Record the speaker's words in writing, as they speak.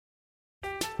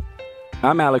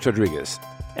I'm Alex Rodriguez.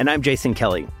 And I'm Jason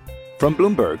Kelly. From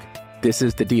Bloomberg, this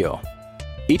is The Deal.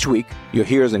 Each week, you'll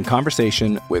hear us in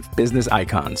conversation with business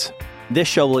icons. This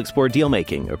show will explore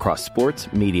deal-making across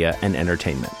sports, media, and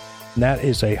entertainment. That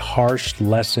is a harsh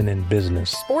lesson in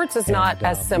business. Sports is not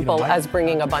as simple as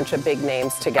bringing a bunch of big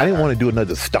names together. I didn't want to do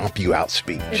another stomp you out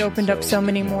speech. It opened up so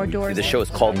many more doors. The show is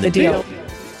called The Deal.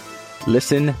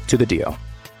 Listen to The Deal.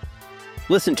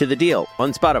 Listen to The Deal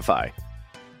on Spotify.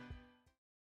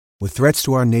 With threats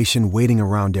to our nation waiting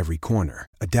around every corner,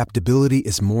 adaptability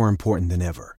is more important than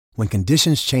ever. When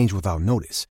conditions change without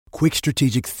notice, quick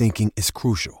strategic thinking is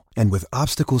crucial. And with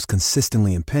obstacles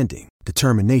consistently impending,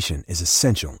 determination is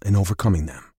essential in overcoming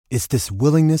them. It's this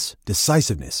willingness,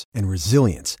 decisiveness, and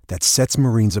resilience that sets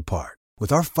Marines apart.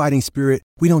 With our fighting spirit,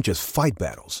 we don't just fight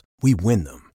battles, we win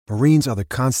them. Marines are the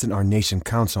constant our nation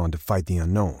counts on to fight the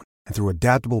unknown. And through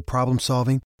adaptable problem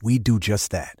solving, we do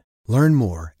just that. Learn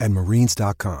more at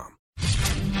marines.com.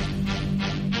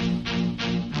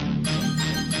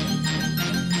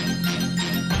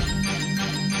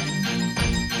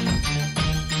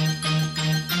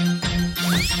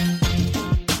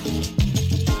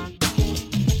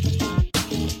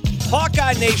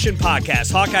 Hawkeye Nation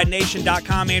podcast,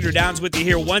 HawkeyeNation.com. Andrew Downs with you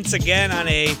here once again on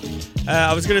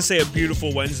I was going to say a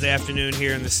beautiful Wednesday afternoon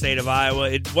here in the state of Iowa.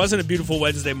 It wasn't a beautiful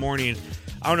Wednesday morning.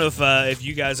 I don't know if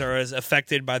you guys are as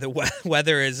affected by the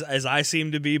weather as I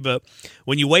seem to be, but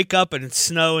when you wake up and it's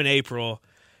snow in April,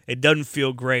 it doesn't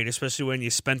feel great, especially when you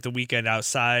spent the weekend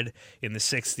outside in the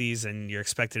 60s and you're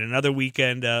expecting another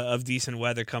weekend of decent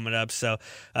weather coming up. So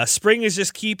spring is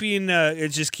just it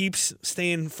just keeps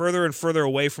staying further and further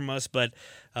away from us, but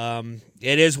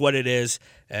it is what it is,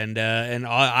 and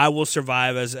I will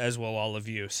survive as will all of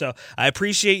you. So I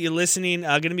appreciate you listening.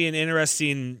 Going to be an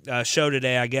interesting show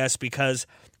today, I guess, because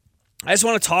I just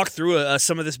want to talk through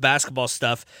some of this basketball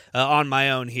stuff on my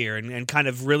own here and kind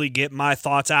of really get my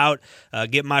thoughts out,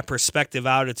 get my perspective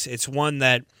out. It's one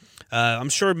that I'm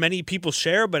sure many people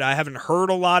share, but I haven't heard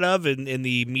a lot of in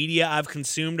the media I've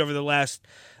consumed over the last,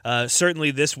 certainly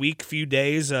this week, few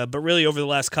days, but really over the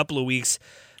last couple of weeks,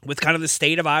 with kind of the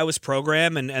state of Iowa's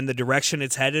program and the direction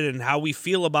it's headed and how we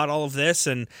feel about all of this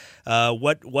and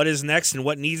what is next and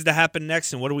what needs to happen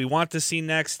next and what do we want to see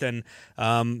next and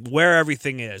where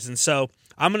everything is. And so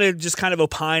I'm going to just kind of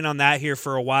opine on that here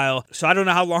for a while. So I don't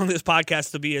know how long this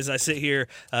podcast will be as I sit here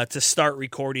to start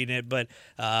recording it, but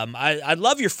I'd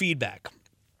love your feedback.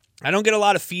 I don't get a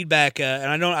lot of feedback,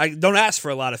 and I don't ask for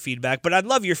a lot of feedback, but I'd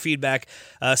love your feedback,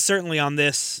 certainly on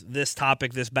this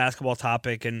topic, this basketball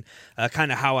topic, and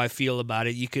kind of how I feel about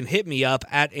it. You can hit me up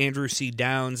at Andrew C.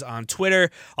 Downs on Twitter,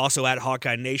 also at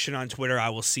Hawkeye Nation on Twitter. I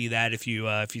will see that if you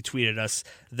tweeted us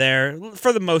there.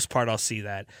 For the most part, I'll see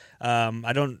that.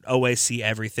 I don't always see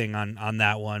everything on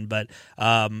that one, but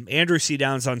Andrew C.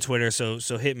 Downs on Twitter, so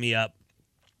hit me up.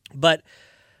 But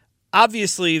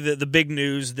obviously, the big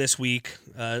news this week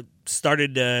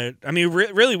started to,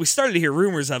 really, we started to hear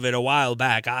rumors of it a while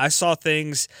back. I saw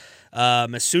things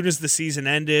as soon as the season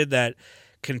ended that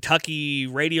Kentucky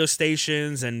radio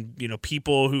stations and,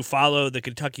 people who follow the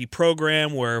Kentucky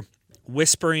program were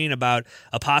whispering about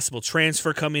a possible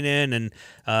transfer coming in and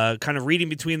kind of reading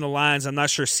between the lines. I'm not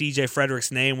sure C.J.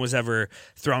 Frederick's name was ever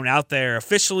thrown out there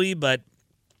officially, but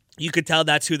you could tell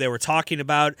that's who they were talking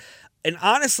about. And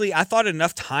honestly, I thought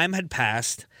enough time had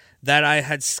passed that I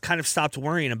had kind of stopped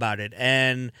worrying about it.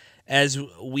 And as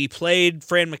we played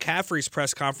Fran McCaffrey's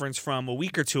press conference from a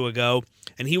week or two ago,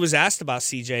 and he was asked about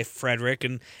C.J. Frederick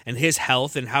and his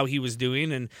health and how he was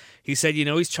doing, and he said,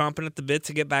 he's chomping at the bit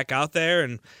to get back out there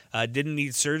and didn't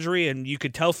need surgery. And you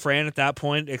could tell Fran at that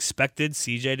point expected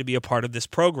C.J. to be a part of this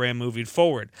program moving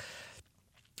forward.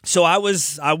 So I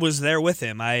was there with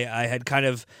him. I had kind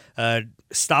of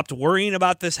stopped worrying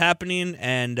about this happening,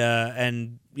 and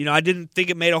I didn't think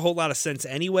it made a whole lot of sense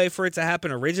anyway for it to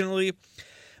happen originally.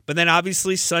 But then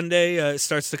obviously Sunday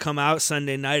starts to come out.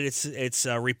 Sunday night it's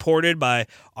reported by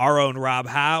our own Rob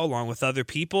Howe along with other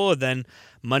people, and then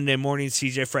Monday morning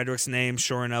C.J. Frederick's name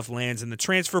sure enough lands in the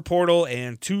transfer portal,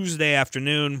 and Tuesday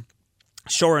afternoon,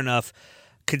 sure enough,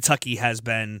 Kentucky has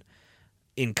been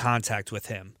in contact with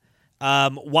him.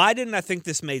 Why didn't I think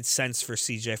this made sense for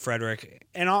C.J. Frederick?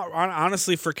 And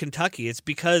honestly, for Kentucky, it's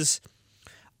because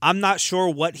I'm not sure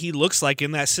what he looks like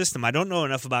in that system. I don't know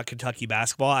enough about Kentucky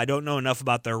basketball. I don't know enough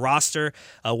about their roster,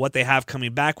 what they have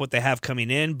coming back, what they have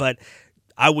coming in. But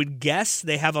I would guess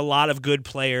they have a lot of good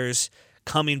players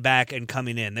coming back and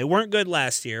coming in. They weren't good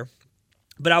last year.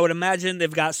 But I would imagine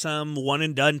they've got some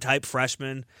one-and-done type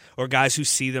freshmen or guys who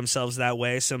see themselves that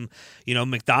way, some,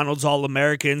 McDonald's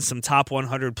All-Americans, some top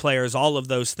 100 players, all of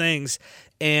those things.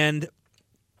 And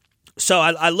so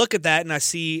I look at that and I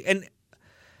see – and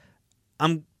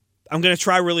I'm going to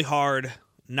try really hard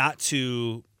not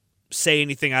to say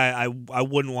anything I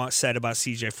wouldn't want said about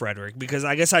CJ Frederick, because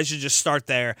I guess I should just start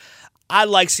there. I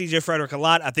like CJ Frederick a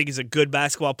lot. I think he's a good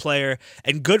basketball player,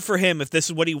 and good for him if this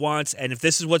is what he wants and if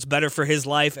this is what's better for his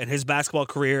life and his basketball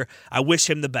career. I wish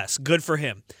him the best. Good for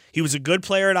him. He was a good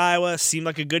player at Iowa, seemed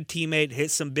like a good teammate, hit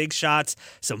some big shots,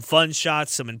 some fun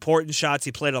shots, some important shots.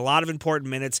 He played a lot of important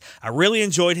minutes. I really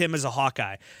enjoyed him as a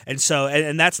Hawkeye. And so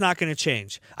and that's not going to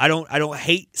change. I don't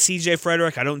hate CJ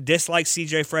Frederick. I don't dislike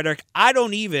CJ Frederick. I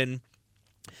don't even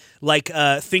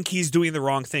think he's doing the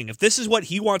wrong thing. If this is what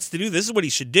he wants to do, this is what he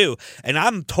should do. And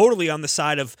I'm totally on the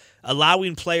side of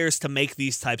allowing players to make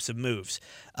these types of moves.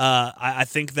 I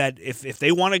think that if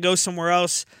they want to go somewhere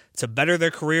else to better their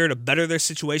career, to better their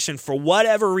situation for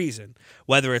whatever reason,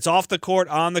 whether it's off the court,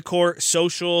 on the court,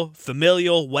 social,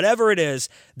 familial, whatever it is,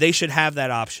 they should have that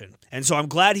option. And so I'm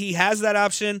glad he has that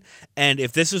option, and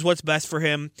if this is what's best for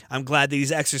him, I'm glad that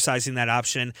he's exercising that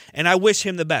option, and I wish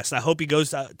him the best. I hope he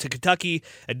goes to Kentucky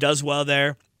and does well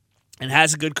there and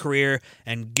has a good career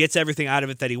and gets everything out of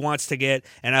it that he wants to get,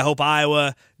 and I hope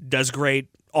Iowa does great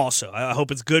also. I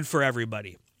hope it's good for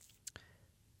everybody.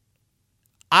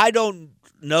 I don't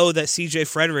know that CJ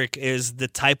Frederick is the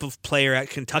type of player at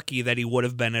Kentucky that he would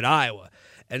have been at Iowa.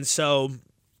 And so,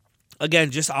 again,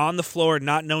 just on the floor,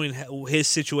 not knowing his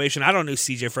situation. I don't know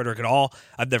CJ Frederick at all.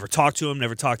 I've never talked to him,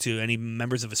 never talked to any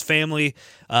members of his family.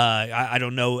 I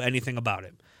don't know anything about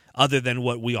him other than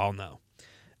what we all know.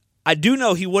 I do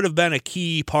know he would have been a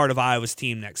key part of Iowa's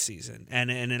team next season,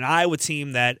 and an Iowa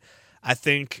team that I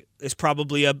think is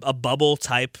probably a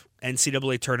bubble-type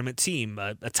NCAA tournament team,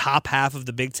 a top half of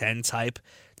the Big Ten type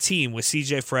team with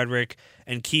CJ Frederick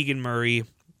and Keegan Murray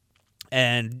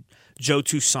and Joe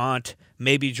Toussaint,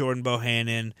 maybe Jordan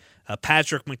Bohannon,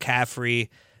 Patrick McCaffrey,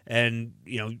 and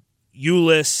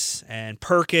Ulis and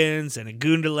Perkins and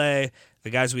Agundale,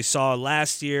 the guys we saw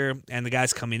last year, and the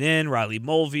guys coming in, Riley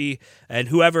Mulvey, and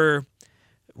whoever,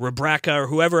 Rebraca, or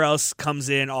whoever else comes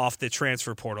in off the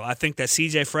transfer portal. I think that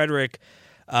CJ Frederick,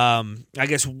 I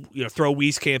guess, throw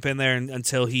Wieskamp in there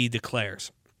until he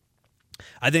declares.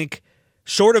 I think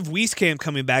short of Wieskamp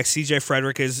coming back, CJ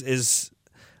Frederick is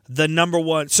the number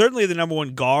one, certainly the number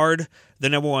one guard, the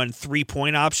number one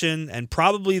three-point option, and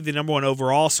probably the number one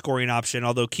overall scoring option,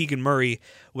 although Keegan Murray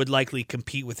would likely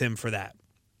compete with him for that.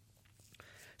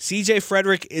 CJ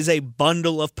Frederick is a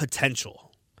bundle of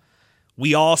potential.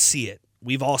 We all see it.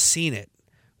 We've all seen it.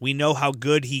 We know how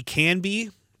good he can be,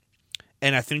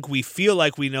 and I think we feel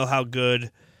like we know how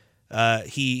good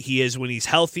he is when he's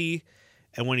healthy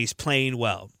and when he's playing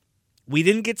well. We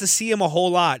didn't get to see him a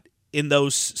whole lot in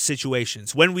those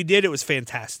situations. When we did, it was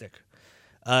fantastic.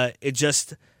 It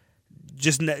just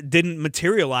didn't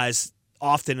materialize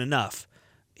often enough.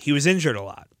 He was injured a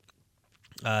lot.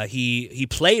 He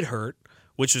played hurt,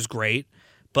 which was great,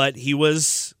 but he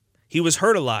was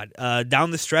hurt a lot.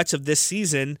 Down the stretch of this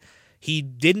season, he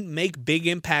didn't make big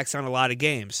impacts on a lot of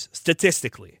games,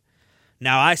 statistically.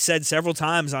 Now, I said several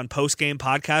times on post-game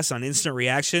podcasts, on instant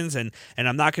reactions, and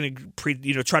I'm not going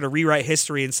to try to rewrite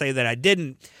history and say that I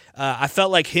didn't. I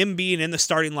felt like him being in the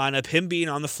starting lineup, him being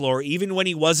on the floor, even when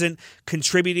he wasn't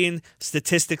contributing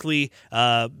statistically,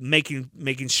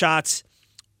 making shots,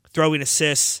 throwing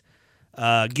assists,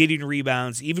 getting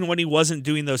rebounds, even when he wasn't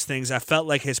doing those things, I felt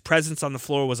like his presence on the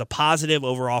floor was a positive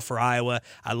overall for Iowa.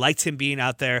 I liked him being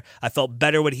out there. I felt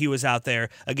better when he was out there,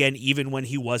 again, even when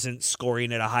he wasn't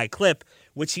scoring at a high clip,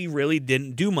 which he really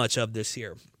didn't do much of this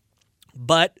year.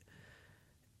 But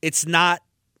it's not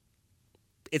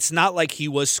like he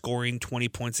was scoring 20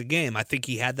 points a game. I think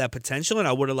he had that potential, and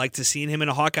I would have liked to seen him in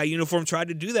a Hawkeye uniform try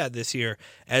to do that this year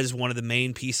as one of the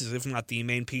main pieces, if not the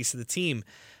main piece of the team.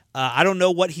 I don't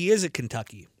know what he is at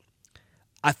Kentucky.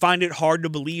 I find it hard to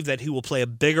believe that he will play a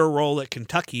bigger role at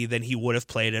Kentucky than he would have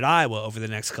played at Iowa over the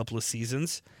next couple of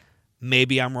seasons.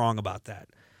 Maybe I'm wrong about that.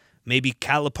 Maybe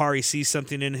Calipari sees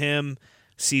something in him,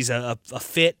 sees a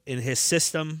fit in his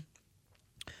system,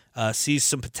 sees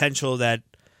some potential that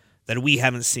we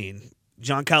haven't seen.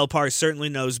 John Calipari certainly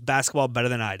knows basketball better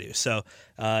than I do. So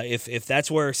if that's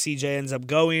where CJ ends up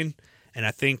going, and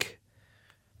I think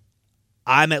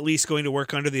I'm at least going to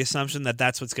work under the assumption that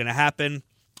that's what's going to happen.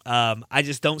 I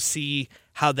just don't see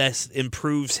how this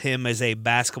improves him as a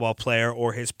basketball player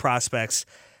or his prospects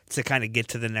to kind of get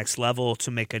to the next level,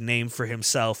 to make a name for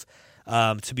himself,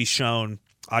 to be shown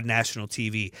on national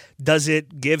TV. Does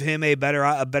it give him a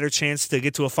better chance to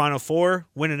get to a Final Four,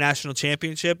 win a national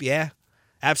championship? Yeah,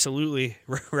 absolutely,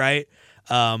 right?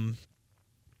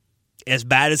 As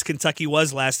bad as Kentucky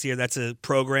was last year, that's a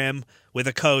program with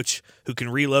a coach who can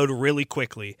reload really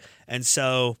quickly. And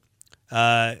so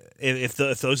If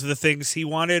those are the things he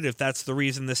wanted, if that's the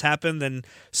reason this happened, then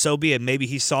so be it. Maybe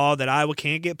he saw that Iowa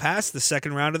can't get past the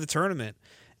second round of the tournament,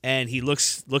 and he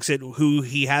looks at who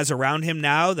he has around him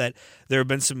now, that there have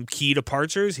been some key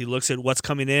departures. He looks at what's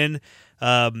coming in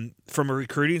from a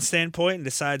recruiting standpoint and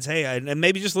decides, hey, and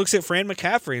maybe just looks at Fran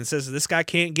McCaffery and says, this guy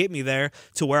can't get me there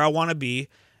to where I want to be,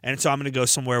 and so I'm going to go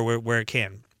somewhere where it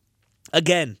can.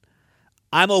 Again,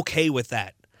 I'm okay with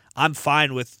that. I'm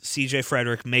fine with C.J.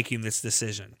 Frederick making this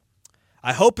decision.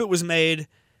 I hope it was made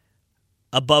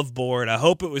above board. I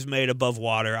hope it was made above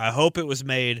water. I hope it was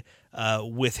made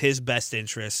with his best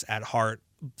interests at heart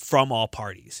from all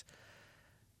parties.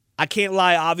 I can't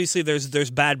lie. Obviously,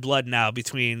 there's bad blood now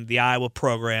between the Iowa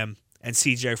program and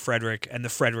C.J. Frederick and the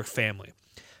Frederick family.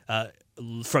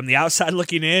 From the outside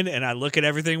looking in, and I look at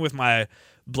everything with my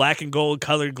black and gold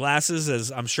colored glasses, as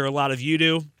I'm sure a lot of you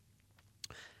do,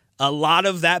 a lot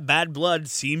of that bad blood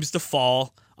seems to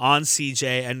fall on CJ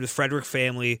and the Frederick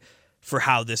family for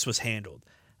how this was handled.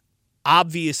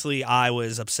 Obviously, Iowa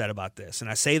is upset about this,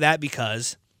 and I say that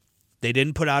because they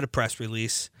didn't put out a press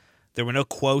release. There were no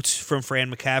quotes from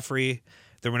Fran McCaffery.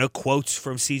 There were no quotes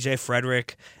from CJ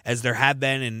Frederick, as there have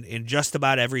been in just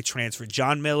about every transfer.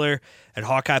 John Miller at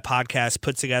Hawkeye Podcast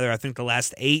put together, I think, the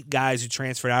last 8 guys who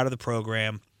transferred out of the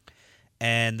program,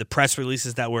 and the press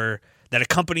releases that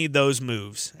accompanied those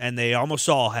moves, and they almost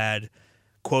all had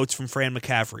quotes from Fran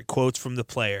McCaffery, quotes from the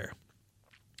player,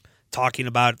 talking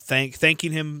about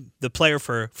thanking him, the player,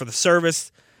 for the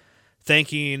service,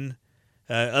 thanking.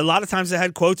 A lot of times they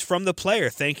had quotes from the player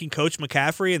thanking Coach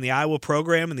McCaffery and the Iowa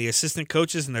program and the assistant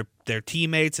coaches and their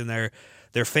teammates and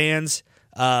their fans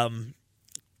for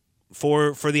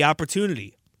the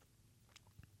opportunity.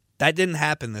 That didn't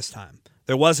happen this time.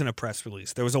 There wasn't a press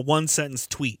release. There was a 1-sentence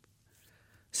tweet.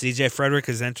 C.J. Frederick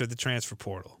has entered the transfer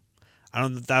portal. I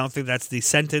don't think that's the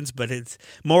sentence, but it's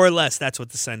more or less that's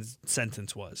what the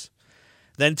sentence was.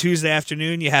 Then Tuesday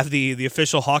afternoon, you have the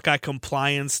official Hawkeye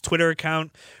Compliance Twitter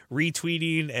account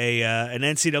retweeting an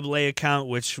NCAA account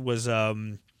which was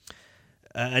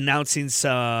announcing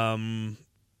some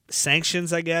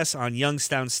sanctions, I guess, on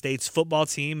Youngstown State's football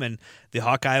team, and the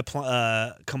Hawkeye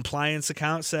Compliance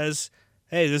account says,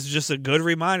 hey, this is just a good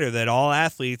reminder that all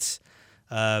athletes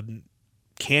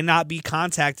cannot be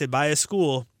contacted by a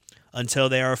school until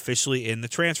they are officially in the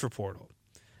transfer portal.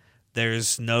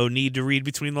 There's no need to read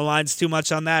between the lines too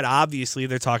much on that. Obviously,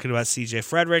 they're talking about C.J.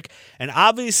 Frederick, and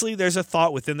obviously there's a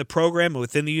thought within the program and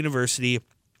within the university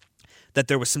that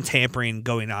there was some tampering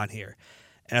going on here.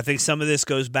 And I think some of this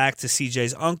goes back to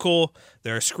C.J.'s uncle.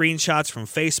 There are screenshots from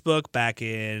Facebook back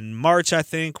in March, I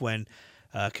think, when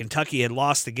Kentucky had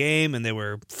lost the game and they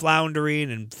were floundering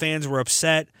and fans were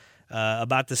upset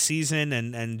about the season.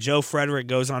 And Joe Frederick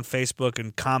goes on Facebook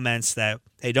and comments that,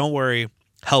 hey, don't worry,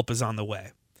 help is on the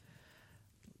way.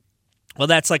 Well,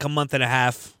 that's like a month and a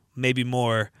half, maybe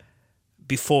more,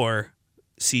 before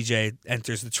CJ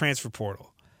enters the transfer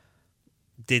portal.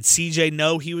 Did CJ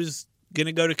know he was going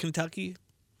to go to Kentucky?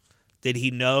 Did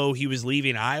he know he was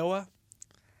leaving Iowa?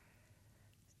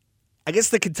 I guess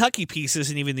the Kentucky piece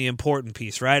isn't even the important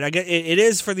piece, right? I guess it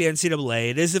is for the NCAA.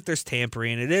 It is if there's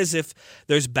tampering. It is if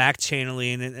there's back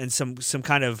channeling and some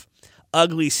kind of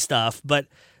ugly stuff. But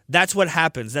that's what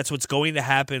happens. That's what's going to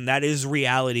happen. That is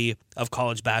reality of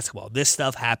college basketball. This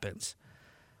stuff happens.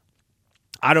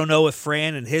 I don't know if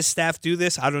Fran and his staff do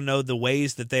this. I don't know the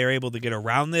ways that they are able to get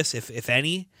around this, if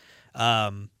any.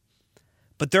 But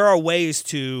there are ways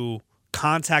to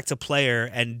contact a player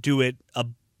and do it,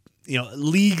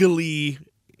 legally,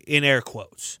 in air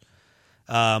quotes.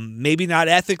 Maybe not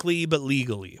ethically, but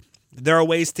legally. There are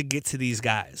ways to get to these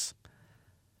guys.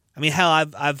 I mean, hell,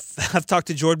 I've talked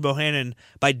to Jordan Bohannon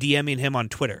by DMing him on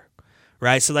Twitter,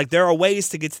 right? So, there are ways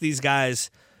to get to these guys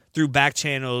through back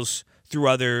channels, through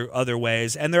other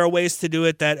ways, and there are ways to do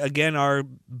it that, again, are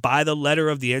by the letter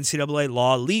of the NCAA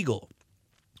law legal.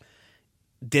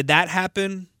 Did that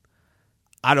happen?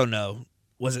 I don't know.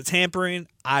 Was it tampering?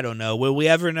 I don't know. Will we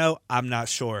ever know? I'm not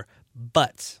sure.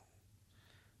 But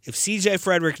if C.J.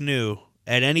 Frederick knew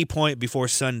at any point before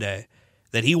Sunday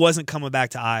that he wasn't coming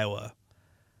back to Iowa,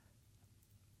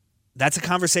 that's a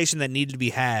conversation that needed to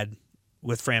be had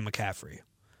with Fran McCaffery,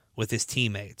 with his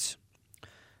teammates.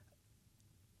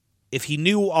 If he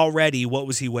knew already, what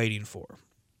was he waiting for?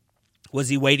 Was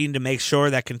he waiting to make sure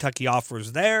that Kentucky offer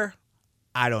was there?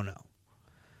 I don't know.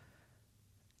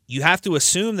 You have to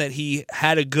assume that he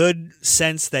had a good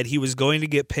sense that he was going to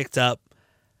get picked up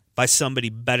by somebody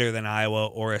better than Iowa,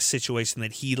 or a situation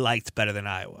that he liked better than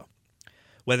Iowa.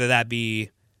 Whether that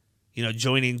be,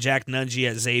 joining Jack Nungy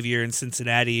at Xavier in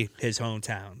Cincinnati, his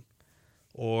hometown,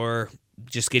 or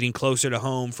just getting closer to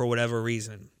home for whatever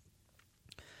reason.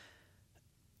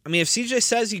 mean, if CJ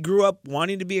says he grew up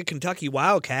wanting to be a Kentucky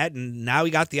Wildcat and now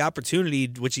he got the opportunity,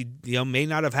 which he may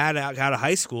not have had out of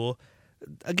high school,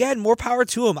 again, more power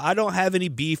to him. I don't have any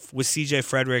beef with CJ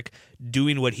Frederick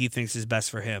doing what he thinks is best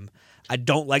for him. I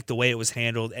don't like the way it was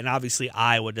handled, and obviously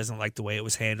Iowa doesn't like the way it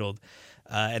was handled.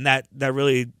 And that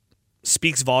really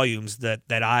speaks volumes that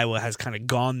Iowa has kind of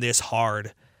gone this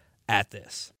hard at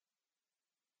this.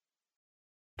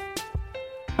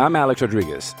 I'm Alex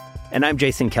Rodriguez. And I'm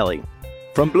Jason Kelly.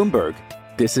 From Bloomberg,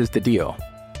 this is The Deal.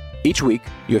 Each week,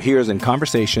 you'll hear us in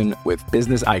conversation with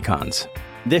business icons.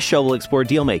 This show will explore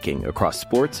deal-making across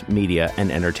sports, media, and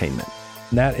entertainment.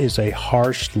 That is a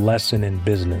harsh lesson in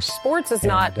business. Sports is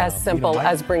not as simple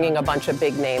as bringing a bunch of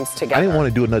big names together. I didn't want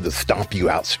to do another stomp you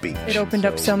out speech. It opened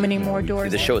up so many more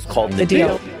doors. The show is called The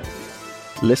Deal.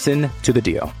 Listen to The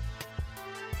Deal.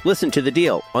 Listen to The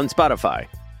Deal on Spotify.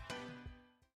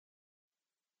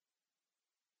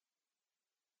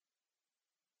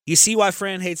 You see why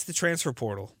Fran hates the transfer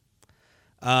portal.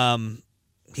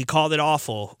 He called it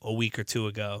awful a week or two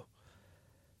ago.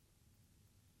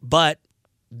 But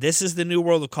this is the new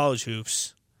world of college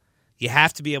hoops. You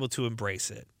have to be able to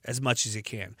embrace it as much as you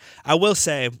can. I will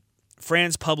say,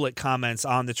 Fran's public comments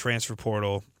on the transfer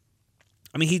portal,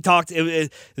 I mean, he talked, the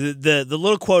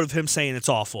little quote of him saying it's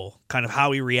awful, kind of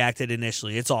how he reacted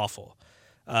initially, it's awful,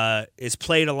 is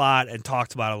played a lot and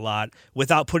talked about a lot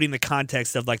without putting the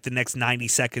context of like the next 90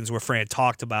 seconds where Fran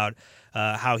talked about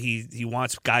how he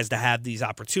wants guys to have these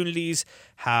opportunities,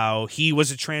 how he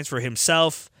was a transfer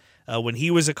himself when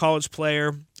he was a college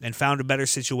player and found a better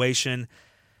situation.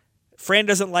 Fran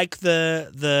doesn't like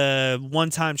the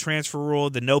one-time transfer rule,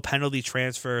 the no-penalty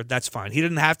transfer. That's fine. He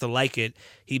didn't have to like it.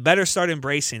 He better start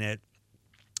embracing it,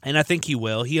 and I think he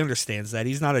will. He understands that.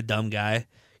 He's not a dumb guy.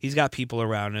 He's got people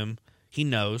around him. He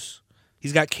knows.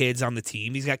 He's got kids on the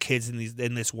team. He's got kids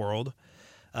in this world.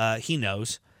 He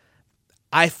knows.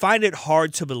 I find it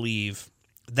hard to believe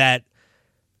that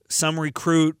some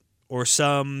recruit or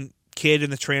some kid in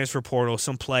the transfer portal,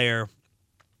 some player,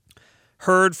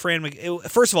 heard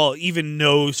first of all, even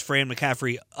knows Fran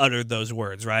McCaffery uttered those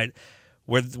words, right?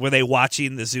 Were they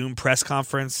watching the Zoom press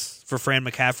conference for Fran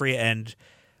McCaffery, and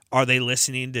are they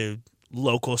listening to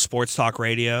local sports talk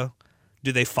radio?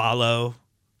 Do they follow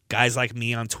guys like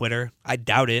me on Twitter? I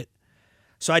doubt it.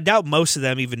 So I doubt most of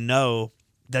them even know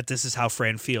that this is how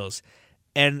Fran feels.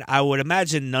 And I would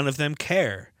imagine none of them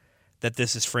care that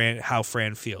this is how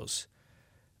Fran feels.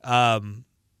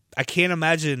 I can't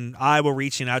imagine Iowa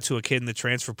reaching out to a kid in the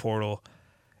transfer portal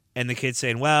and the kid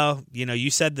saying, well, you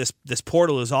said this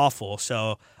portal is awful,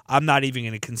 so I'm not even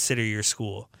going to consider your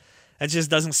school. That just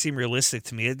doesn't seem realistic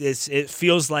to me. It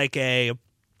feels like an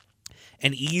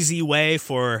easy way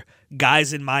for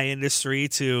guys in my industry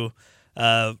to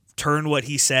turn what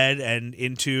he said and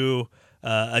into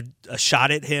a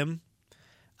shot at him.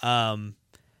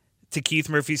 To Keith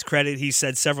Murphy's credit, he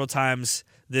said several times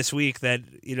this week that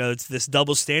it's this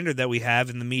double standard that we have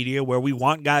in the media where we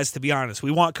want guys to be honest.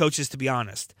 We want coaches to be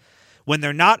honest. When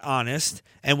they're not honest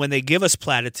and when they give us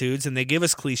platitudes and they give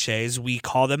us cliches, we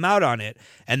call them out on it.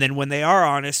 And then when they are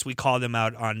honest, we call them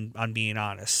out on being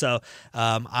honest. So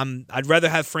I'd rather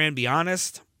have Fran be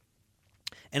honest.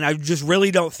 And I just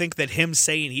really don't think that him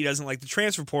saying he doesn't like the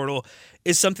transfer portal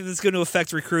is something that's going to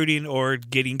affect recruiting or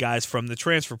getting guys from the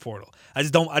transfer portal. I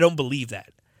don't believe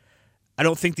that. I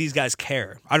don't think these guys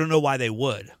care. I don't know why they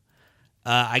would.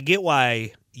 I get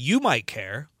why you might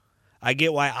care. I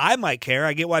get why I might care.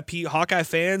 I get why Hawkeye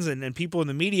fans and people in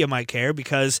the media might care,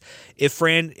 because if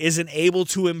Fran isn't able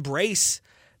to embrace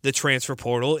the transfer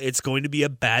portal, it's going to be a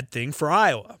bad thing for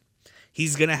Iowa.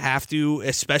 He's going to have to,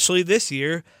 especially this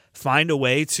year, find a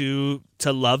way to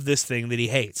love this thing that he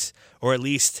hates, or at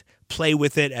least play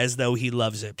with it as though he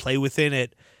loves it. Play within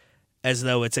it as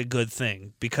though it's a good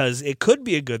thing, because it could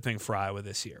be a good thing for Iowa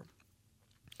this year.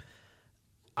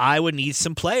 Iowa needs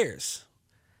some players.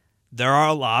 There are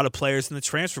a lot of players in the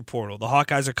transfer portal. The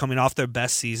Hawkeyes are coming off their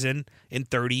best season in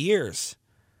 30 years.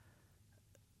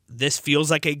 This feels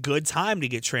like a good time to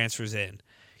get transfers in.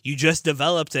 You just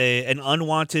developed an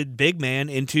unwanted big man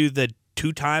into the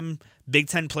two-time Big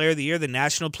Ten Player of the Year, the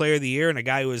National Player of the Year, and a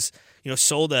guy who was,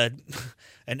 sold an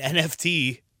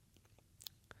NFT.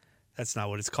 That's not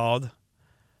what it's called.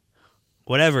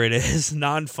 Whatever it is,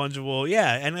 non-fungible.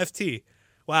 Yeah, NFT.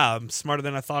 Wow, I'm smarter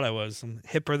than I thought I was. I'm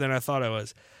hipper than I thought I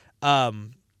was.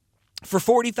 For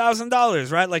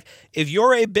 $40,000, right? Like, if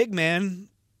you're a big man,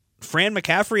 Fran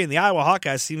McCaffery and the Iowa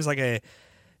Hawkeyes seems like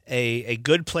a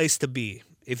good place to be.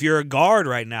 If you're a guard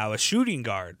right now, a shooting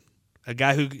guard, a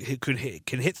guy who can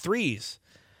hit threes,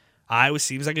 Iowa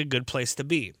seems like a good place to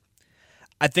be.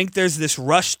 I think there's this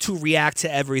rush to react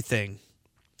to everything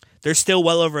There's still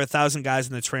well over 1,000 guys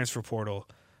in the transfer portal.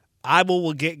 Iowa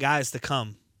will get guys to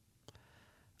come.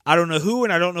 I don't know who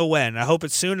and I don't know when. I hope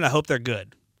it's soon and I hope they're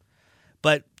good.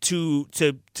 But to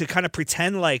kind of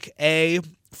pretend like, A,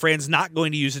 Fran's not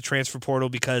going to use the transfer portal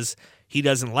because he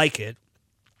doesn't like it,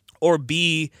 or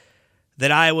B,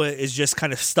 that Iowa is just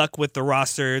kind of stuck with the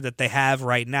roster that they have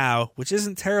right now, which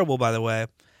isn't terrible, by the way,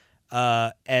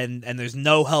 and there's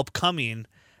no help coming,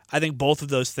 I think both of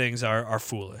those things are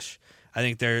foolish. I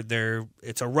think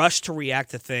it's a rush to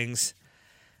react to things,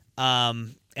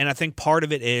 and I think part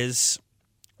of it is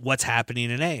what's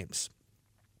happening in Ames.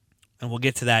 And we'll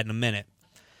get to that in a minute.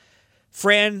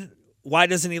 Fran, why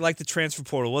doesn't he like the transfer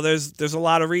portal? Well, there's a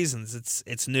lot of reasons.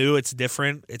 It's new, it's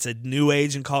different, it's a new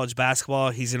age in college basketball.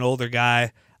 He's an older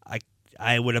guy.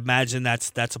 I would imagine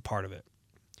that's a part of it.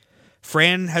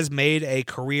 Fran has made a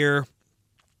career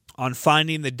on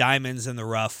finding the diamonds in the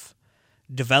rough,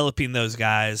 developing those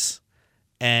guys,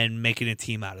 and making a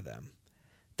team out of them.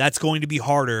 That's going to be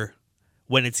harder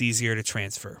when it's easier to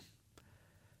transfer.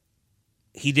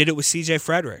 He did it with C.J.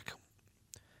 Frederick.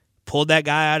 Pulled that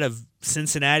guy out of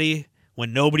Cincinnati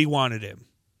when nobody wanted him.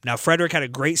 Now, Frederick had a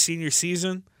great senior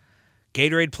season,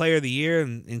 Gatorade Player of the Year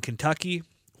in Kentucky,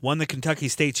 won the Kentucky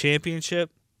State Championship,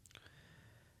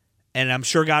 and I'm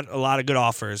sure got a lot of good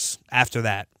offers after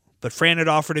that. But Fran had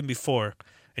offered him before,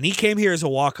 and he came here as a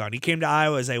walk-on. He came to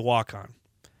Iowa as a walk-on.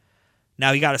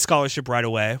 Now, he got a scholarship right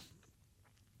away.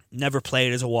 Never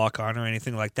played as a walk-on or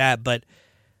anything like that, but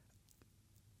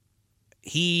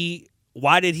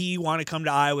why did he want to come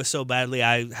to Iowa so badly?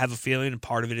 I have a feeling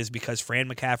part of it is because Fran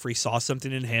McCaffery saw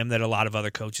something in him that a lot of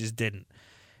other coaches didn't.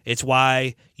 It's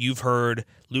why you've heard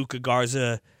Luka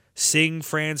Garza sing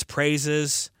Fran's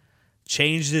praises,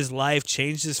 changed his life,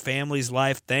 changed his family's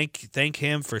life. Thank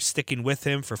him for sticking with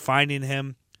him, for finding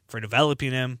him, for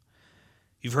developing him.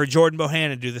 You've heard Jordan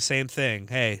Bohannon do the same thing.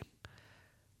 Hey,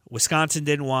 Wisconsin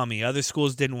didn't want me. Other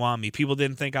schools didn't want me. People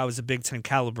didn't think I was a Big Ten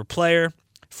caliber player.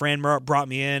 Fran brought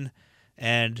me in,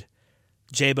 and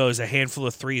J-Bo is a handful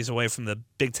of threes away from the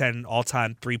Big Ten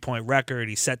all-time three-point record.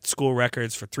 He set school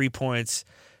records for 3 points,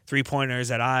 three-pointers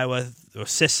at Iowa,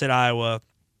 assists at Iowa,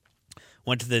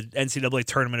 went to the NCAA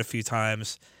tournament a few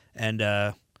times, and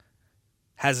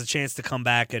has a chance to come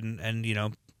back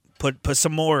and put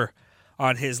some more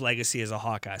on his legacy as a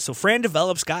Hawkeye. So Fran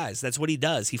develops guys. That's what he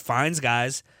does. He finds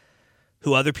guys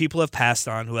who other people have passed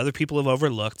on, who other people have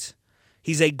overlooked.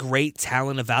 He's a great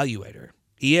talent evaluator.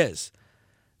 He is.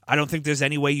 I don't think there's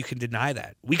any way you can deny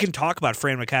that. We can talk about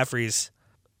Fran McCaffery's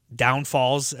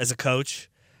downfalls as a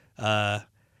coach,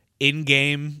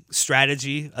 in-game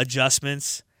strategy,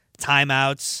 adjustments,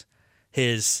 timeouts,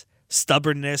 his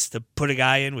stubbornness to put a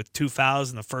guy in with 2 fouls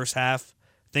in the first half,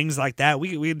 things like that. We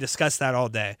can discuss that all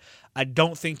day. I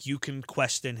don't think you can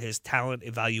question his talent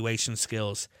evaluation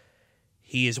skills.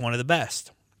 He is one of the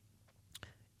best.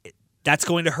 That's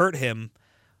going to hurt him.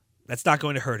 That's not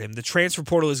going to hurt him. The transfer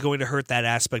portal is going to hurt that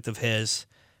aspect of his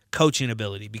coaching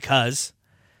ability because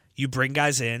you bring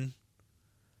guys in,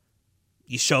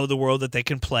 you show the world that they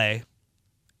can play,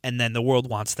 and then the world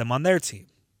wants them on their team.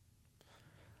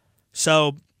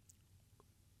 So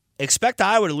expect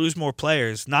Iowa to lose more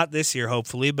players, not this year,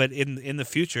 hopefully, but in the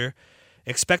future.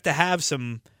 Expect to have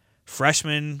some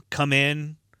freshmen come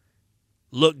in,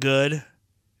 look good,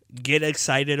 get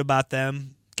excited about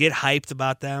them, get hyped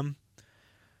about them,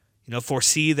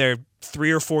 foresee their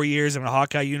 3 or 4 years in a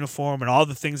Hawkeye uniform and all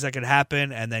the things that could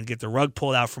happen, and then get the rug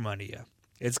pulled out from under you.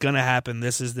 It's going to happen.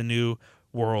 This is the new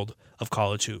world of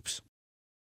college hoops.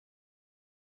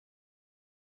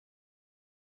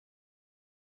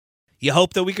 You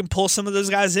hope that we can pull some of those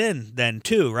guys in then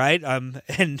too, right?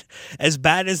 And as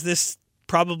bad as this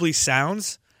probably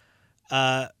sounds,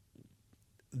 the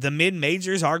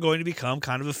mid-majors are going to become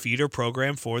kind of a feeder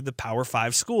program for the Power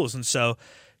 5 schools. And so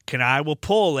can Iowa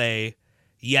pull a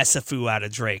Yesufu out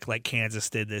of Drake like Kansas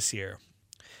did this year?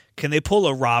 Can they pull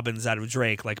a Robbins out of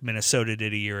Drake like Minnesota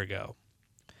did a year ago?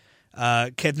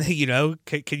 Can they,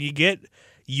 can you get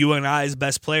UNI's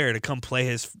best player to come play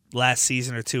his last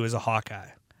season or two as a Hawkeye?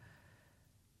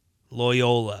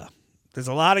 Loyola. There's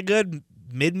a lot of good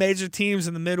mid-major teams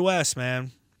in the Midwest,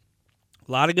 man.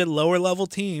 A lot of good lower-level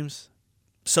teams.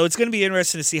 So it's going to be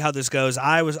interesting to see how this goes.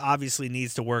 Iowa obviously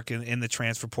needs to work in the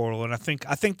transfer portal, and I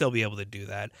think they'll be able to do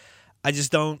that.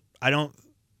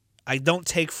 I don't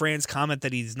take Fran's comment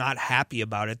that he's not happy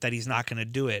about it, that he's not going to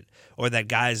do it, or that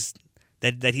guys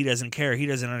that he doesn't care, he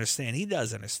doesn't understand. He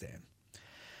does understand.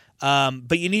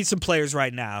 But you need some players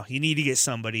right now. You need to get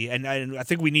somebody, and I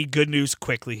think we need good news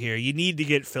quickly here. You need to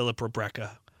get Philip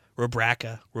Rebreka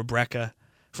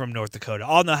from North Dakota.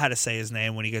 I'll know how to say his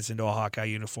name when he gets into a Hawkeye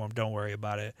uniform. Don't worry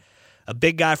about it. A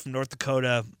big guy from North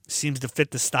Dakota, seems to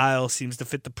fit the style, seems to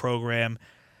fit the program.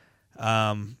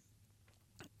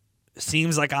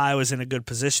 Seems like Iowa's in a good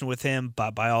position with him,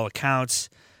 but by all accounts,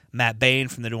 Matt Bain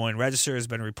from the Des Moines Register has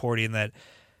been reporting that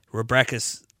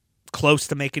Rebecca's close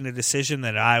to making a decision,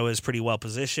 that Iowa's pretty well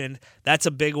positioned. That's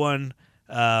a big one.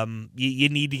 You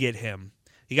need to get him.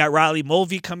 You got Riley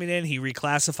Mulvey coming in. He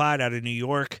reclassified out of New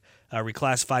York,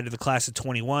 reclassified to the class of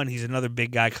 21. He's another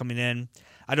big guy coming in.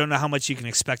 I don't know how much you can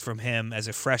expect from him as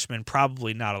a freshman.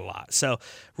 Probably not a lot. So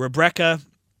Rebecca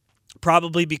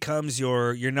probably becomes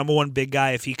your number one big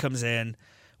guy if he comes in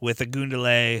with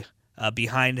Ogundele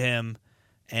behind him.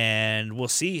 And we'll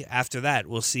see after that.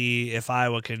 We'll see if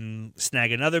Iowa can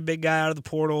snag another big guy out of the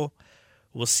portal.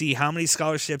 We'll see how many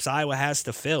scholarships Iowa has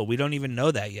to fill. We don't even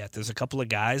know that yet. There's a couple of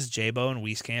guys, Jabo and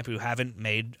Wieskamp, who haven't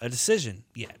made a decision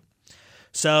yet.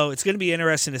 So it's going to be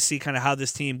interesting to see kind of how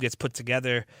this team gets put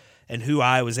together and who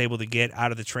Iowa's able to get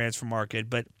out of the transfer market.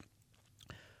 But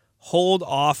hold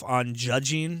off on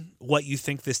judging what you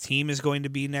think this team is going to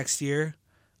be next year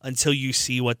until you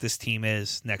see what this team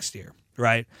is next year,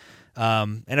 right?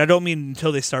 And I don't mean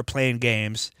until they start playing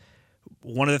games.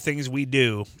 One of the things we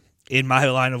do in my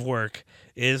line of work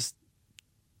is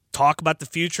talk about the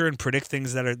future and predict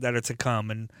things that are to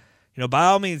come. And, by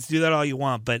all means, do that all you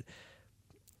want. But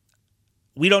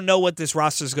we don't know what this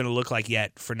roster is going to look like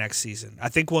yet for next season. I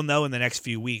think we'll know in the next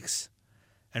few weeks.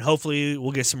 And hopefully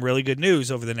we'll get some really good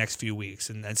news over the next few weeks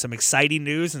and some exciting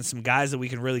news and some guys that we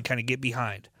can really kind of get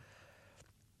behind.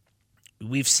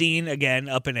 We've seen, again,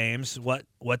 up in Ames, what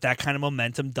that kind of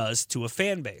momentum does to a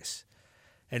fan base.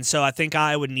 And so I think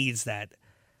Iowa needs that.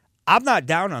 I'm not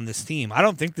down on this team. I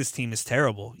don't think this team is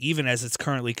terrible, even as it's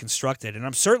currently constructed. And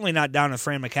I'm certainly not down on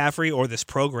Fran McCaffery or this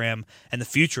program and the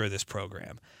future of this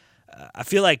program. I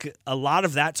feel like a lot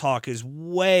of that talk is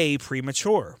way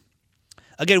premature.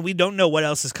 Again, we don't know what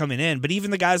else is coming in, but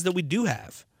even the guys that we do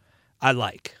have, I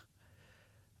like.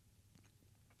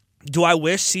 Do I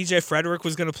wish C.J. Frederick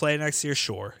was going to play next year?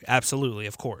 Sure. Absolutely.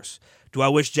 Of course. Do I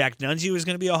wish Jack Nunge was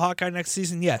going to be a Hawkeye next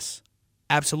season? Yes.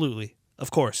 Absolutely. Of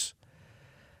course.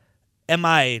 Do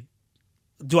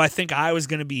I think I was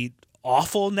going to be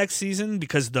awful next season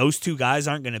because those two guys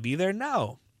aren't going to be there?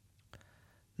 No.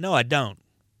 No, I don't.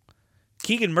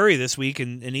 Keegan Murray this week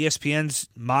in ESPN's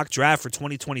mock draft for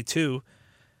 2022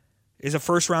 is a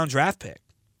first-round draft pick.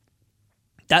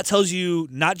 That tells you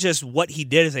not just what he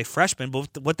did as a freshman,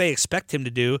 but what they expect him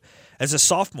to do as a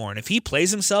sophomore. And if he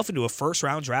plays himself into a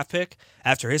first-round draft pick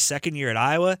after his second year at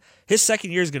Iowa, his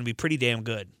second year is going to be pretty damn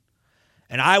good.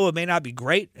 And Iowa may not be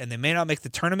great, and they may not make the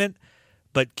tournament,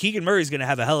 but Keegan Murray is going to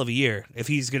have a hell of a year if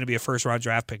he's going to be a first-round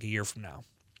draft pick a year from now.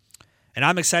 And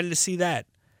I'm excited to see that.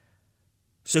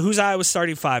 So who's Iowa's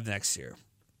starting five next year?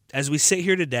 As we sit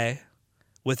here today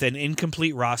with an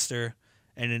incomplete roster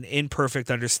and an imperfect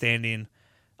understanding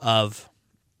of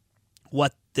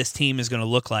what this team is going to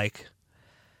look like,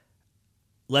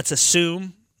 let's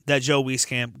assume that Joe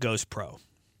Wieskamp goes pro.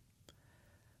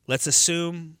 Let's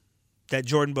assume that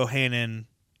Jordan Bohannon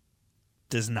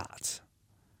does not.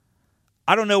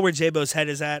 I don't know where Jabo's head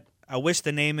is at. I wish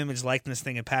the name, image, likeness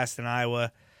thing had passed in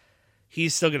Iowa.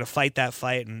 He's still going to fight that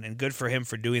fight, and good for him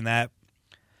for doing that.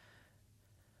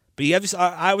 But you have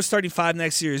Iowa's starting five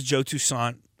next year is Joe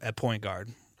Toussaint at point guard.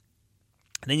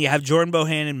 And then you have Jordan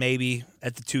Bohannon maybe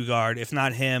at the two guard. If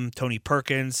not him, Tony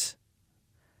Perkins.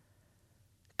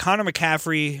 Connor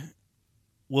McCaffery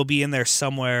will be in there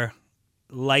somewhere,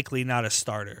 likely not a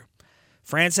starter.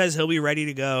 Fran says he'll be ready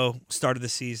to go start of the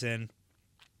season.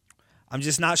 I'm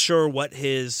just not sure what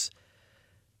his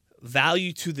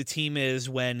value to the team is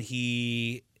when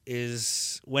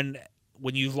you've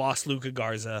lost Luka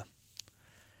Garza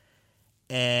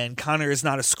and Connor is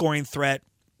not a scoring threat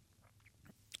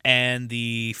and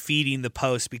the feeding the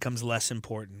post becomes less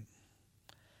important.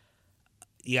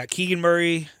 You got Keegan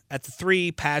Murray at the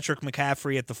 3, Patrick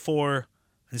McCaffery at the 4,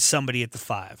 and somebody at the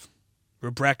 5.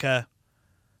 Rebecca,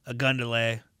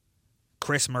 Ogundele,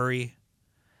 Chris Murray.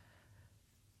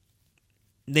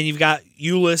 Then you've got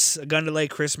Ulis, Ogundele,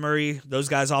 Chris Murray, those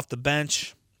guys off the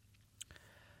bench.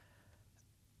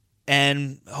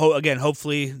 And again,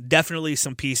 hopefully, definitely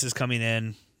some pieces coming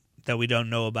in that we don't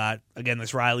know about. Again,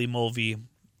 this Riley Mulvey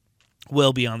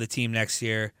will be on the team next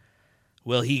year.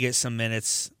 Will he get some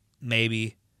minutes?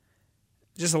 Maybe.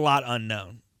 Just a lot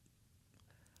unknown.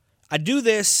 I do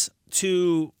this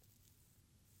to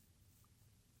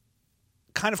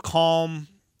kind of calm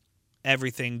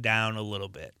everything down a little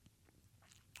bit.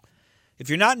 If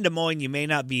you're not in Des Moines, you may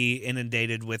not be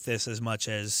inundated with this as much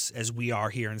as we are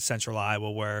here in Central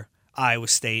Iowa, where Iowa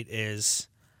State is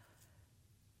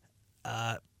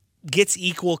gets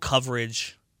equal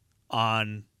coverage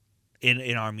on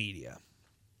in our media.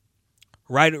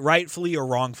 Rightfully or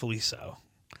wrongfully so.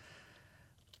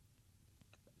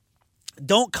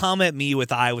 Don't come at me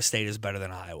with Iowa State is better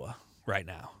than Iowa right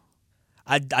now.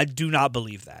 I do not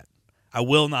believe that. I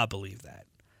will not believe that.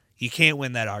 You can't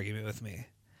win that argument with me.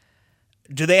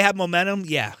 Do they have momentum?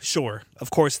 Yeah, sure. Of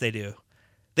course they do.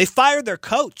 They fired their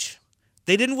coach.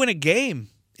 They didn't win a game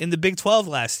in the Big 12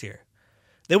 last year.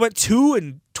 They went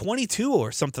 2-22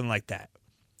 or something like that.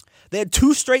 They had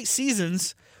 2 straight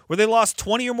seasons where they lost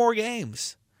 20 or more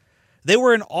games. They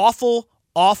were an awful,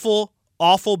 awful,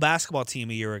 awful basketball team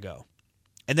a year ago.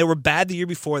 And they were bad the year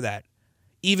before that,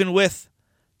 even with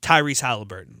Tyrese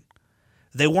Halliburton.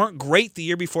 They weren't great the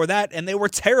year before that, and they were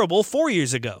terrible 4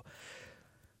 years ago.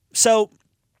 So,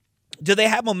 do they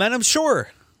have momentum?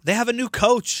 Sure. They have a new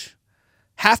coach.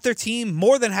 Half their team,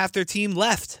 more than half their team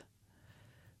left.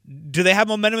 Do they have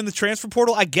momentum in the transfer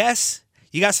portal? I guess.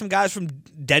 You got some guys from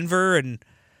Denver and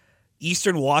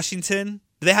Eastern Washington.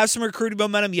 Do they have some recruiting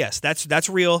momentum? Yes, that's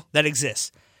real. That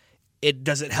exists.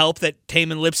 Does it help that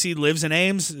Tamin Lipsey lives in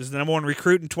Ames, is the number 1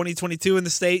 recruit in 2022 in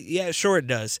the state? Yeah, sure it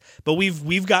does. But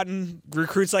we've gotten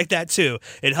recruits like that too.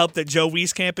 It helped that Joe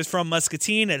Wieskamp is from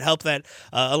Muscatine. It helped that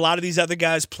a lot of these other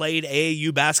guys played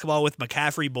AAU basketball with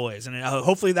McCaffrey boys, and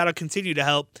hopefully that'll continue to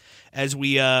help as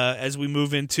we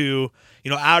move into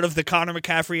out of the Connor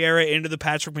McCaffrey era into the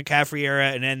Patrick McCaffrey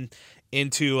era, and then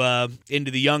into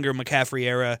the younger McCaffrey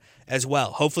era as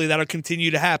well. Hopefully that'll continue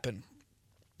to happen.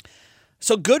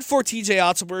 So good for TJ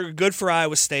Otzelberger, good for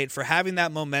Iowa State for having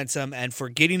that momentum and for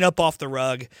getting up off the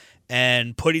rug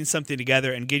and putting something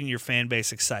together and getting your fan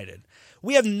base excited.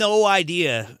 We have no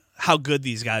idea how good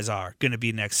these guys are going to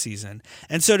be next season.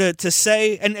 And so to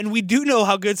say, and we do know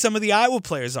how good some of the Iowa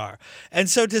players are. And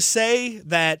so to say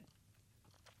that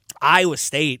Iowa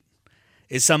State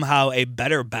is somehow a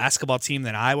better basketball team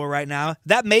than Iowa right now,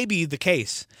 that may be the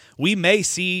case. We may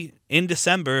see in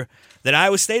December that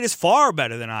Iowa State is far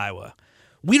better than Iowa.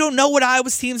 We don't know what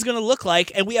Iowa's team is going to look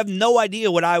like, and we have no idea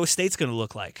what Iowa State's going to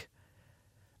look like.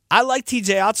 I like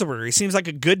TJ Otzelberger. He seems like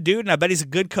a good dude, and I bet he's a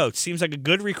good coach. Seems like a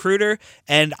good recruiter,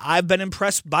 and I've been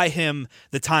impressed by him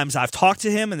the times I've talked to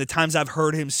him and the times I've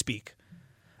heard him speak.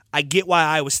 I get why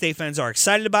Iowa State fans are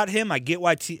excited about him. I get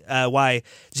why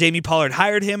Jamie Pollard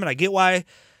hired him, and I get why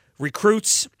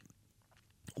recruits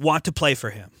want to play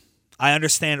for him. I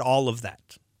understand all of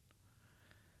that.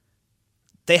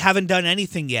 They haven't done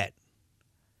anything yet.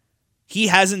 He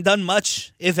hasn't done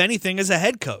much, if anything, as a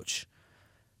head coach.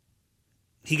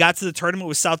 He got to the tournament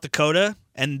with South Dakota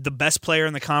and the best player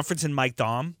in the conference in Mike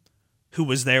Daum, who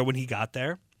was there when he got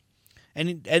there.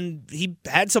 And he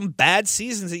had some bad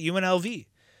seasons at UNLV.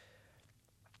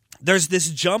 There's this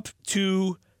jump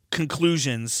to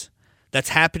conclusions that's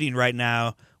happening right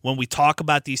now when we talk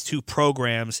about these two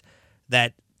programs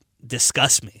that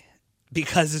disgust me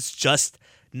because it's just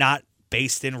not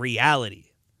based in reality.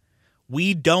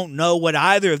 We don't know what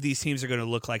either of these teams are going to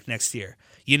look like next year.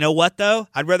 You know what, though?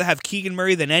 I'd rather have Keegan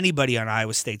Murray than anybody on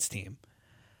Iowa State's team.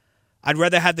 I'd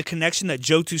rather have the connection that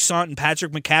Joe Toussaint and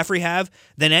Patrick McCaffrey have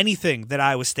than anything that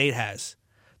Iowa State has.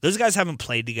 Those guys haven't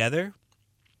played together.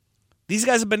 These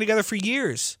guys have been together for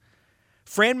years.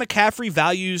 Fran McCaffrey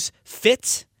values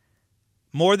fit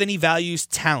more than he values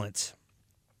talent.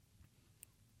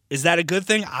 Is that a good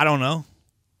thing? I don't know.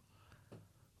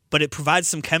 But it provides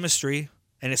some chemistry,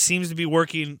 and it seems to be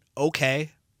working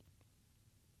okay.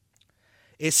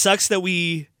 It sucks that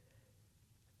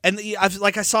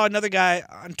I saw another guy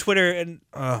on Twitter, and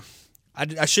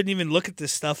I shouldn't even look at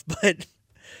this stuff, but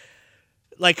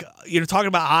talking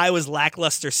about Iowa's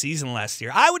lackluster season last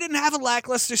year. Iowa didn't have a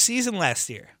lackluster season last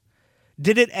year.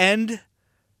 Did it end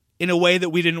in a way that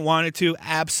we didn't want it to?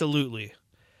 Absolutely.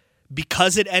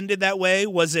 Because it ended that way,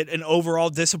 was it an overall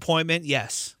disappointment?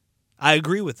 Yes. I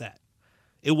agree with that.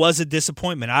 It was a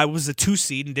disappointment. I was a 2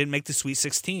 seed and didn't make the Sweet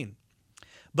 16.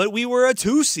 But we were a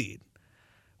 2 seed.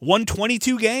 Won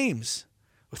 22 games.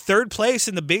 3rd place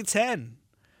in the Big Ten.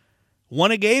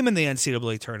 Won a game in the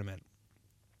NCAA tournament.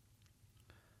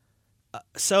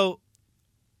 So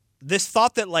this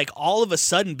thought that all of a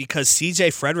sudden because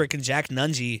CJ Frederick and Jack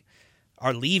Nunge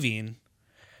are leaving,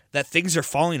 that things are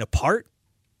falling apart,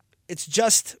 it's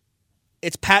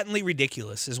patently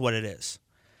ridiculous is what it is.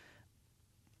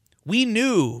 We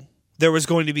knew there was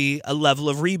going to be a level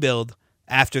of rebuild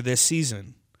after this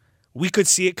season. We could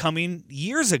see it coming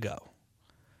years ago.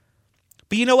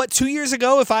 But you know what? 2 years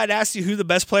ago, if I had asked you who the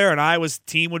best player on Iowa's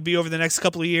team would be over the next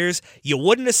couple of years, you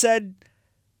wouldn't have said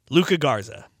Luka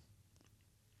Garza.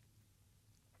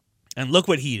 And look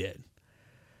what he did.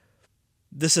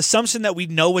 This assumption that we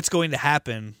know what's going to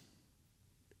happen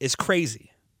is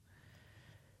crazy.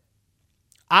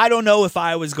 I don't know if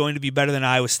Iowa's going to be better than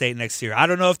Iowa State next year. I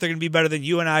don't know if they're going to be better than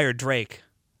UNI or Drake.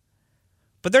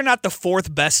 But they're not the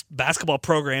fourth best basketball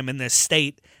program in this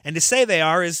state. And to say they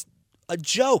are is a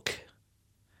joke.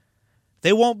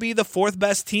 They won't be the fourth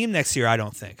best team next year, I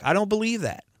don't think. I don't believe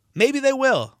that. Maybe they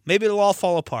will. Maybe it'll all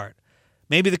fall apart.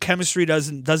 Maybe the chemistry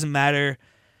doesn't matter.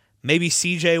 Maybe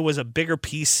CJ was a bigger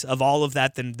piece of all of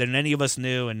that than any of us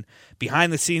knew. And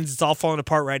behind the scenes, it's all falling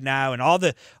apart right now. And all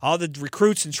the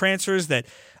recruits and transfers that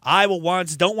Iowa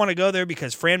wants don't want to go there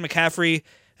because Fran McCaffrey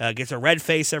gets a red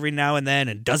face every now and then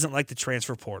and doesn't like the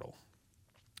transfer portal.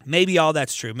 Maybe all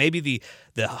that's true. Maybe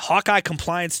the Hawkeye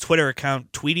Compliance Twitter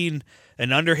account tweeting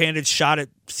an underhanded shot at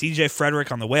CJ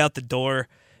Frederick on the way out the door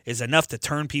is enough to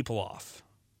turn people off.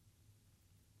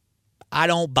 I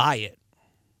don't buy it.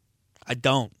 I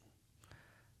don't.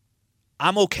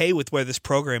 I'm okay with where this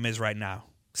program is right now.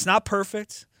 It's not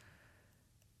perfect,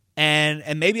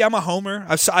 and maybe I'm a homer.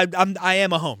 I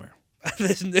am a homer.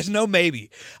 There's no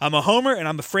maybe. I'm a homer, and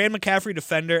I'm a Fran McCaffrey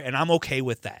defender, and I'm okay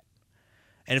with that.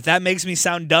 And if that makes me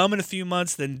sound dumb in a few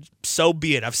months, then so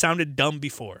be it. I've sounded dumb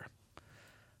before.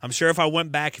 I'm sure if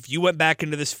you went back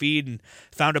into this feed and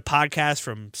found a podcast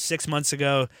from 6 months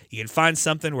ago, you can find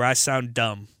something where I sound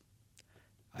dumb.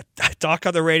 I talk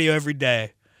on the radio every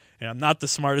day, and I'm not the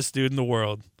smartest dude in the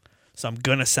world, so I'm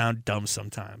going to sound dumb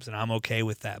sometimes, and I'm okay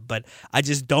with that. But I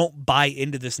just don't buy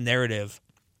into this narrative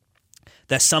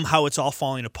that somehow it's all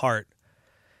falling apart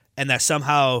and that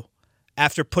somehow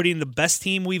after putting the best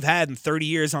team we've had in 30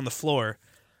 years on the floor,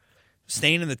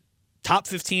 staying in the top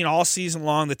 15 all season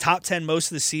long, the top 10 most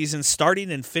of the season,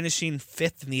 starting and finishing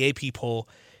 5th in the AP poll,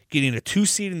 getting a 2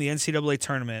 seed in the NCAA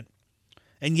tournament,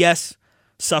 and yes,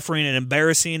 suffering an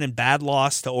embarrassing and bad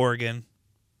loss to Oregon,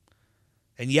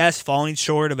 and yes, falling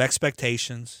short of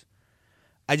expectations.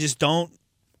 I'm just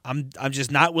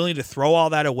not willing to throw all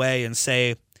that away and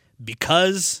say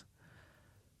because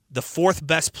the 4th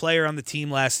best player on the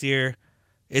team last year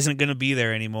isn't going to be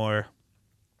there anymore,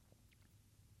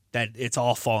 that it's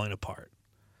all falling apart.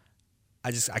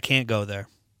 I can't go there.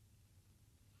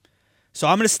 So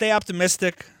I'm going to stay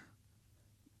optimistic.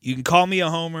 You can call me a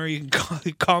homer. You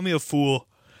can call me a fool.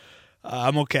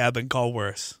 I'm okay. I've been called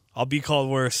worse. I'll be called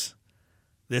worse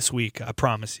this week. I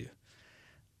promise you.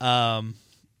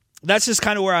 That's just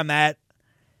kind of where I'm at.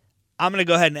 I'm going to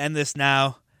go ahead and end this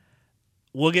now.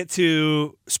 We'll get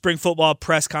to spring football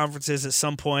press conferences at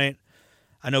some point.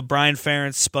 I know Brian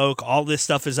Ferentz spoke. All this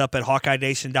stuff is up at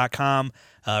HawkeyeNation.com.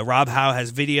 Rob Howe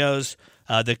has videos.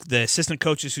 The assistant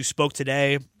coaches who spoke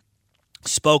today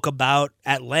spoke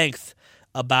at length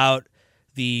about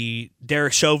the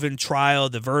Derek Chauvin trial,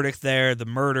 the verdict there, the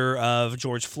murder of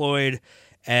George Floyd,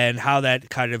 and how that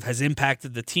kind of has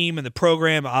impacted the team and the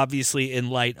program, obviously in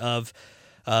light of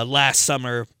last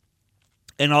summer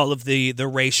and all of the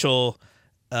racial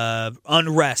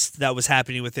unrest that was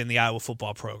happening within the Iowa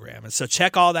football program. And so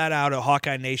check all that out at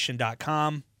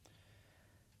HawkeyeNation.com.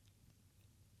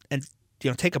 And,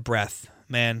 take a breath,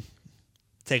 man.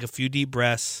 Take a few deep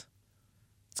breaths.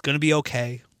 It's going to be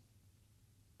okay.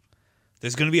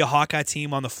 There's going to be a Hawkeye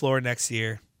team on the floor next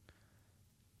year,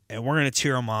 and we're going to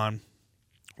cheer them on.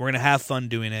 We're going to have fun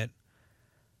doing it.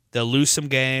 They'll lose some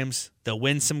games. They'll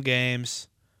win some games.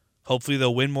 Hopefully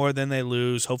they'll win more than they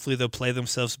lose. Hopefully they'll play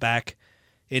themselves back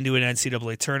into an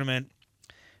NCAA tournament,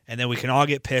 and then we can all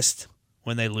get pissed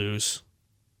when they lose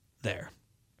there.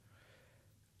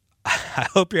 I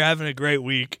hope you're having a great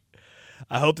week.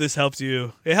 I hope this helped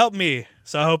you. It helped me,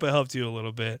 so I hope it helped you a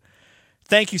little bit.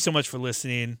 Thank you so much for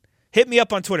listening. Hit me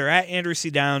up on Twitter at Andrew C.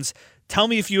 Downs. Tell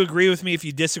me if you agree with me, if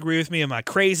you disagree with me. Am I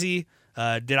crazy?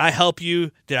 Did I help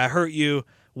you? Did I hurt you?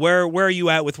 Where are you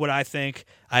at with what I think?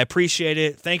 I appreciate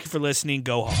it. Thank you for listening.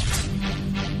 Go Hawks.